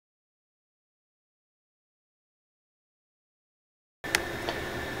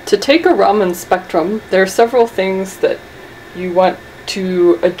To take a Raman spectrum, there are several things that you want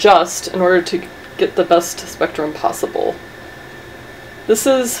to adjust in order to get the best spectrum possible. This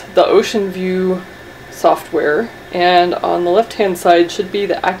is the Ocean View software, and on the left-hand side should be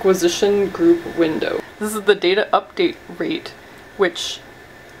the acquisition group window. This is the data update rate, which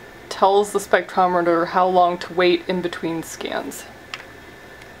tells the spectrometer how long to wait in between scans.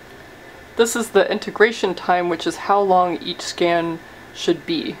 This is the integration time, which is how long each scan should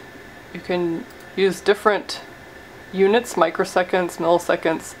be. You can use different units, microseconds,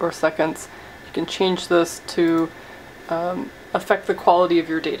 milliseconds, or seconds. You can change this to affect the quality of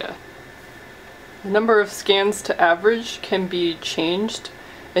your data. The number of scans to average can be changed.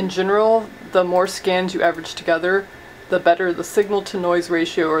 In general, the more scans you average together, the better the signal-to-noise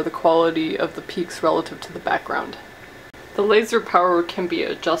ratio or the quality of the peaks relative to the background. The laser power can be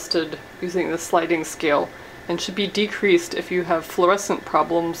adjusted using the sliding scale and should be decreased if you have fluorescence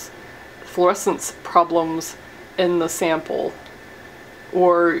problems in the sample,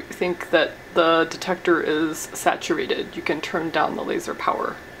 or think that the detector is saturated. You can turn down the laser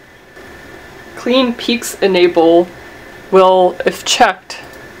power. Clean Peaks Enable will, if checked,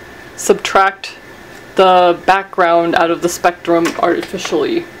 subtract the background out of the spectrum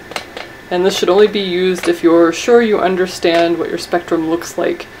artificially. And this should only be used if you're sure you understand what your spectrum looks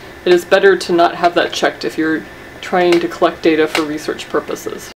like. It is better to not have that checked if you're trying to collect data for research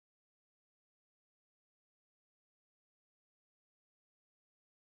purposes.